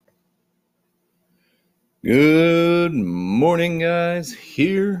Good morning, guys.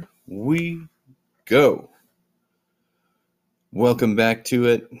 Here we go. Welcome back to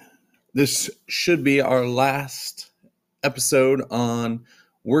it. This should be our last episode on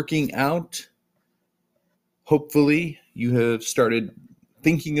working out. Hopefully, you have started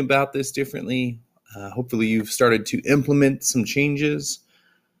thinking about this differently. Hopefully, you've started to implement some changes.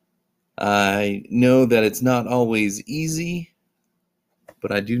 I know that it's not always easy,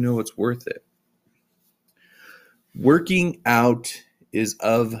 but I do know it's worth it. Working out is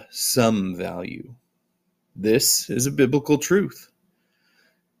of some value. This is a biblical truth.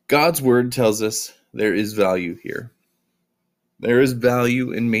 God's word tells us there is value here. There is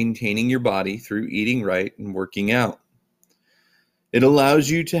value in maintaining your body through eating right and working out. It allows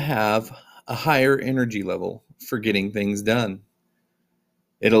you to have a higher energy level for getting things done.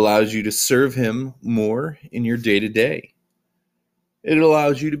 It allows you to serve Him more in your day-to-day. It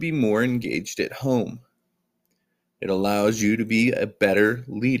allows you to be more engaged at home. It allows you to be a better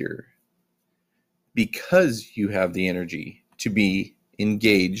leader because you have the energy to be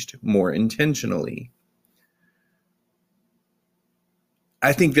engaged more intentionally.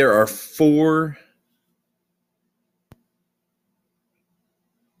 I think there are four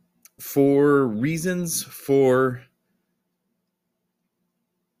reasons, for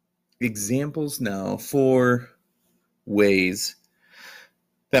examples now, for ways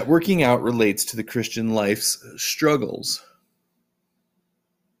that working out relates to the Christian life's struggles.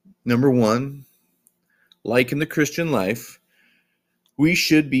 Number one, like in the Christian life, we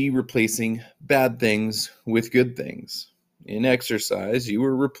should be replacing bad things with good things. In exercise, you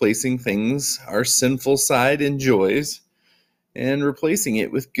are replacing things our sinful side enjoys and replacing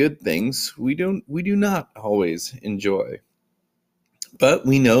it with good things we do not always enjoy. But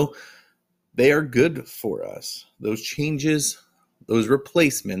we know they are good for us. Those changes, those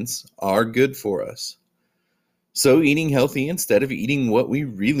replacements are good for us. So eating healthy instead of eating what we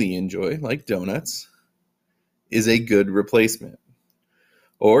really enjoy, like donuts, is a good replacement.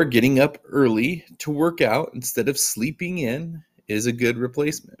 Or getting up early to work out instead of sleeping in is a good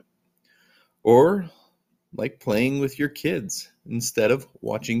replacement. Or like playing with your kids instead of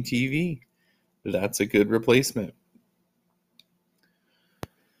watching TV. That's a good replacement.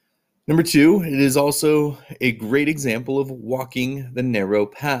 Number two, it is also a great example of walking the narrow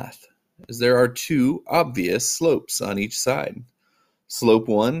path, as there are two obvious slopes on each side. Slope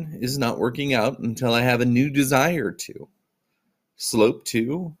one is not working out until I have a new desire to. Slope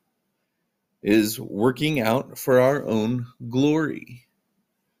two is working out for our own glory.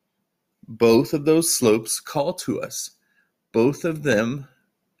 Both of those slopes call to us. Both of them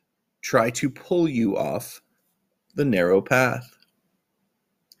try to pull you off the narrow path.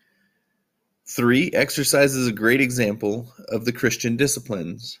 Three, exercise is a great example of the Christian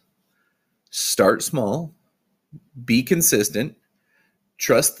disciplines. Start small, be consistent,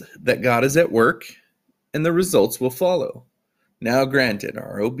 trust that God is at work, and the results will follow. Now, granted,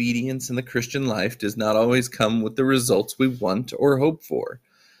 our obedience in the Christian life does not always come with the results we want or hope for,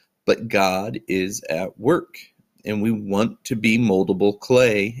 but God is at work, and we want to be moldable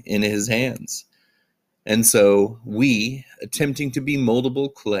clay in His hands. And so we, attempting to be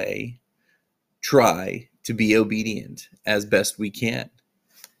moldable clay, try to be obedient as best we can.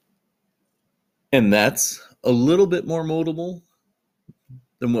 And that's a little bit more moldable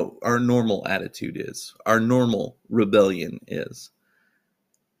than what our normal attitude is, our normal rebellion is.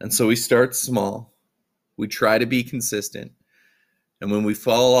 And so we start small, we try to be consistent, and when we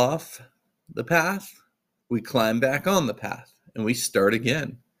fall off the path, we climb back on the path and we start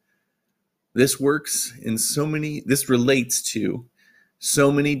again. This relates to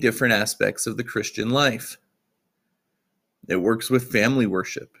so many different aspects of the Christian life. It works with family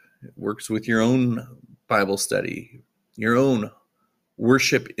worship. It works with your own Bible study, your own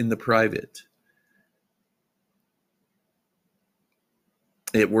worship in the private.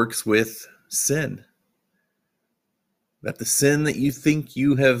 It works with sin. That the sin that you think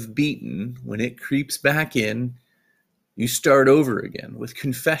you have beaten, when it creeps back in, you start over again with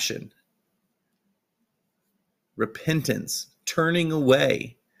confession, repentance, turning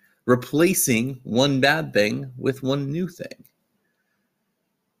away, replacing one bad thing with one new thing.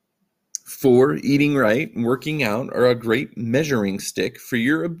 4, eating right and working out are a great measuring stick for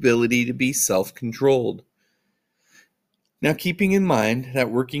your ability to be self-controlled. Now, keeping in mind that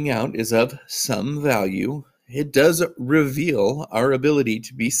working out is of some value, it does reveal our ability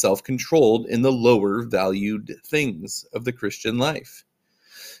to be self-controlled in the lower valued things of the Christian life.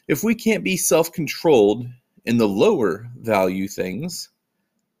 If we can't be self-controlled in the lower value things,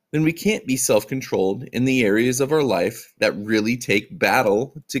 then we can't be self-controlled in the areas of our life that really take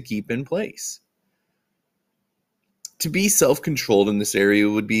battle to keep in place. To be self-controlled in this area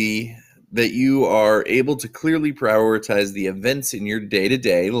would be that you are able to clearly prioritize the events in your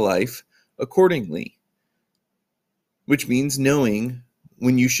day-to-day life accordingly, which means knowing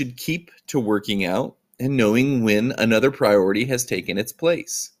when you should keep to working out and knowing when another priority has taken its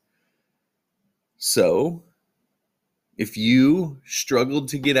place. So, if you struggled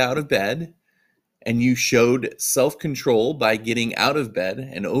to get out of bed and you showed self-control by getting out of bed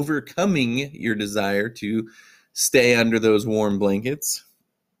and overcoming your desire to stay under those warm blankets,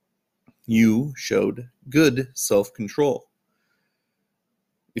 you showed good self-control.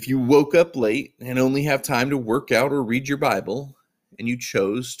 If you woke up late and only have time to work out or read your Bible, and you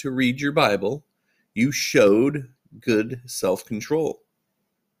chose to read your Bible, you showed good self-control.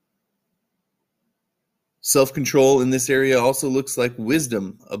 Self-control in this area also looks like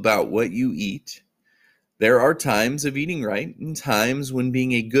wisdom about what you eat. There are times of eating right and times when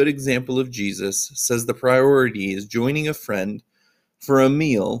being a good example of Jesus says the priority is joining a friend for a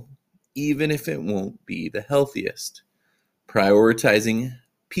meal, even if it won't be the healthiest. Prioritizing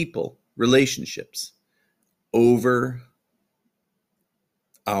people, relationships, over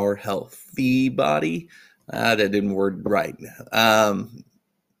our healthy body. That didn't word right.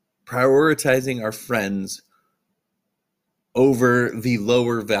 Prioritizing our friends over the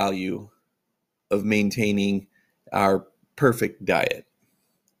lower value of maintaining our perfect diet.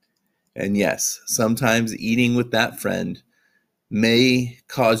 And yes, sometimes eating with that friend may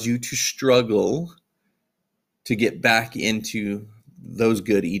cause you to struggle to get back into those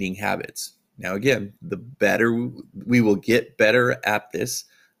good eating habits. Now, again, the better we will get better at this,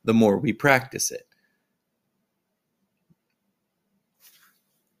 the more we practice it.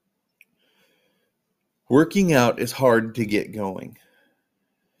 Working out is hard to get going.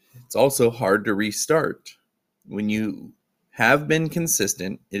 It's also hard to restart. When you have been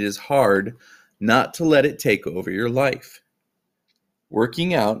consistent, it is hard not to let it take over your life.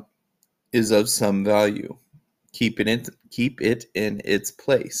 Working out is of some value. Keep it in its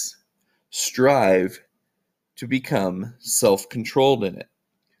place. Strive to become self-controlled in it.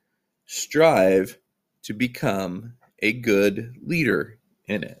 Strive to become a good leader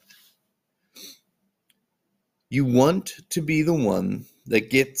in it. You want to be the one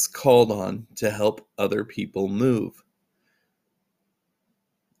that gets called on to help other people move.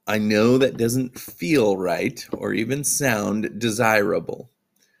 I know that doesn't feel right or even sound desirable,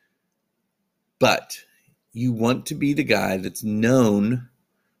 but you want to be the guy that's known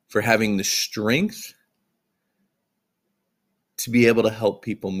for having the strength to be able to help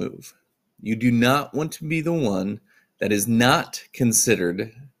people move. You do not want to be the one that is not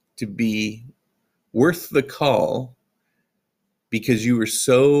considered to be worth the call because you are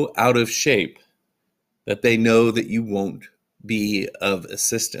so out of shape that they know that you won't be of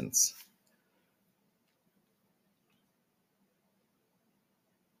assistance.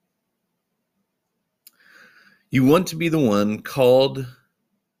 You want to be the one called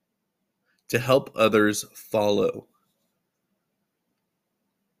to help others follow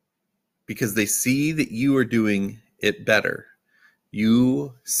because they see that you are doing it better.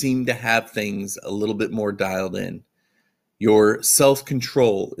 You seem to have things a little bit more dialed in. Your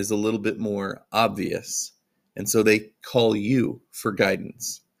self-control is a little bit more obvious, and so they call you for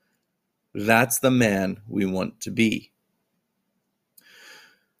guidance. That's the man we want to be.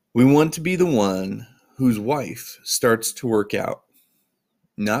 We want to be the one whose wife starts to work out,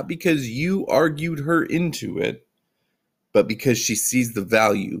 not because you argued her into it, but because she sees the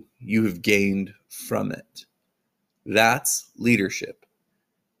value you have gained from it. That's leadership.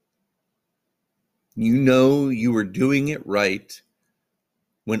 You know you are doing it right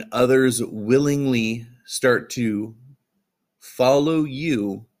when others willingly start to follow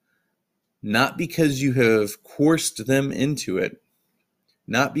you, not because you have coerced them into it,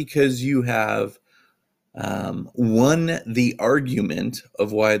 not because you have won the argument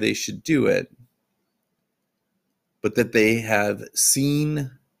of why they should do it, but that they have seen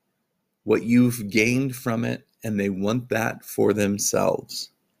what you've gained from it and they want that for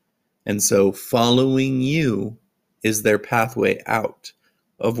themselves. And so following you is their pathway out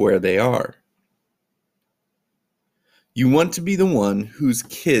of where they are. You want to be the one whose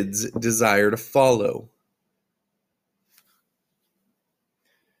kids desire to follow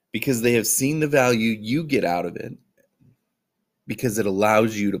because they have seen the value you get out of it, because it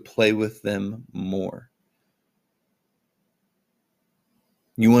allows you to play with them more.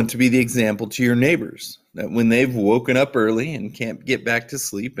 You want to be the example to your neighbors that when they've woken up early and can't get back to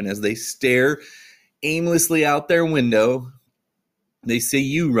sleep, and as they stare aimlessly out their window, they see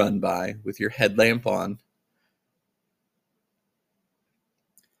you run by with your headlamp on.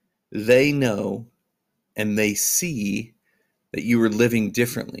 They know and they see that you are living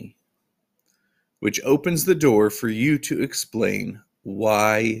differently, which opens the door for you to explain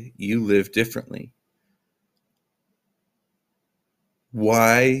why you live differently.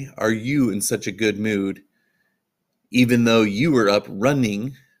 Why are you in such a good mood, even though you were up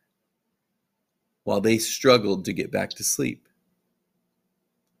running while they struggled to get back to sleep?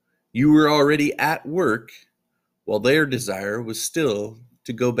 You were already at work while their desire was still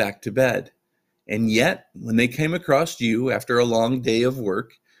to go back to bed. And yet, when they came across you after a long day of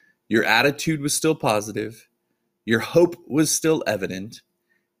work, your attitude was still positive, your hope was still evident,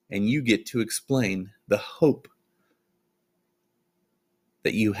 and you get to explain the hope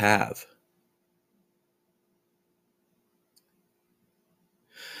that you have.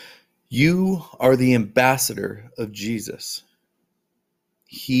 You are the ambassador of Jesus.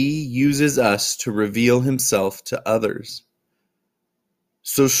 He uses us to reveal himself to others.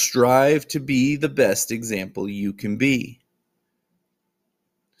 So strive to be the best example you can be.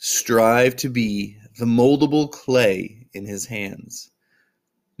 Strive to be the moldable clay in his hands.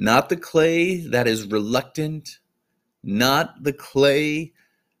 Not the clay that is reluctant, not the clay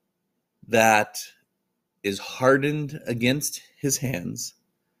that is hardened against his hands,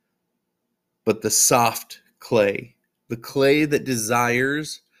 but the soft clay, the clay that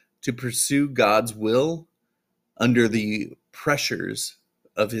desires to pursue God's will under the pressures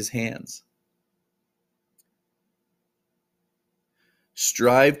of his hands.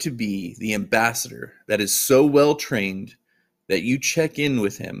 Strive to be the ambassador that is so well trained that you check in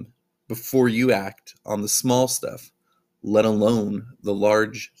with him before you act on the small stuff, let alone the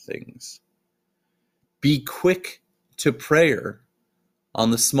large things. Be quick to prayer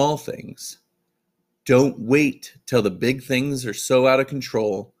on the small things. Don't wait till the big things are so out of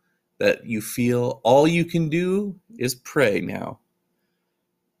control that you feel all you can do is pray now.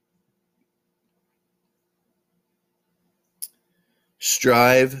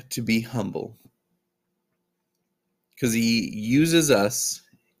 Strive to be humble, because he uses us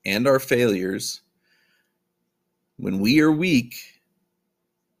and our failures when we are weak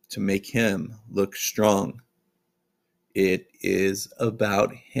to make him look strong. It is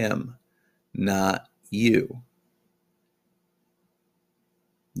about him, not you.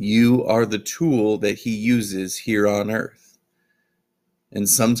 You are the tool that he uses here on earth. And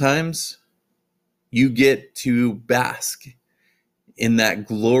sometimes you get to bask in that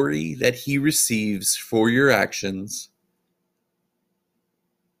glory that he receives for your actions.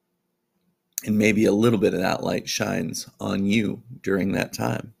 And maybe a little bit of that light shines on you during that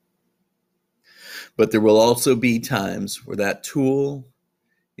time. But there will also be times where that tool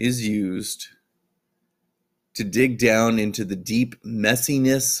is used to dig down into the deep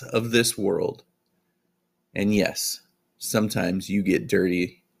messiness of this world. And yes, sometimes you get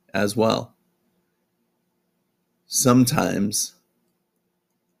dirty as well. Sometimes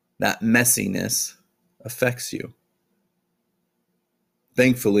that messiness affects you.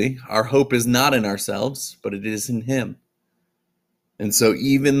 Thankfully, our hope is not in ourselves, but it is in him. And so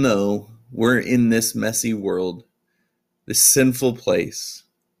even though we're in this messy world, this sinful place,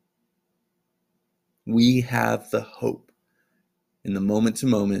 we have the hope in the moment to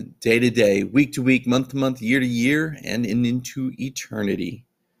moment, day to day, week to week, month to month, year to year, and into eternity,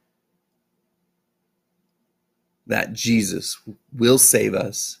 that Jesus will save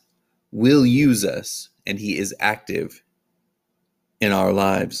us, will use us, and he is active in our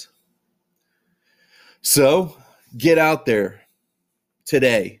lives. So get out there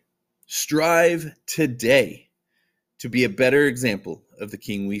today. Strive today to be a better example of the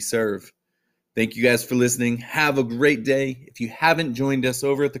King we serve. Thank you guys for listening. Have a great day. If you haven't joined us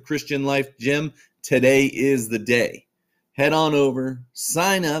over at the Christian Life Gym, today is the day. Head on over,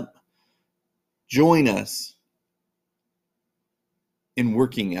 sign up, join us in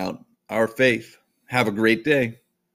working out our faith. Have a great day.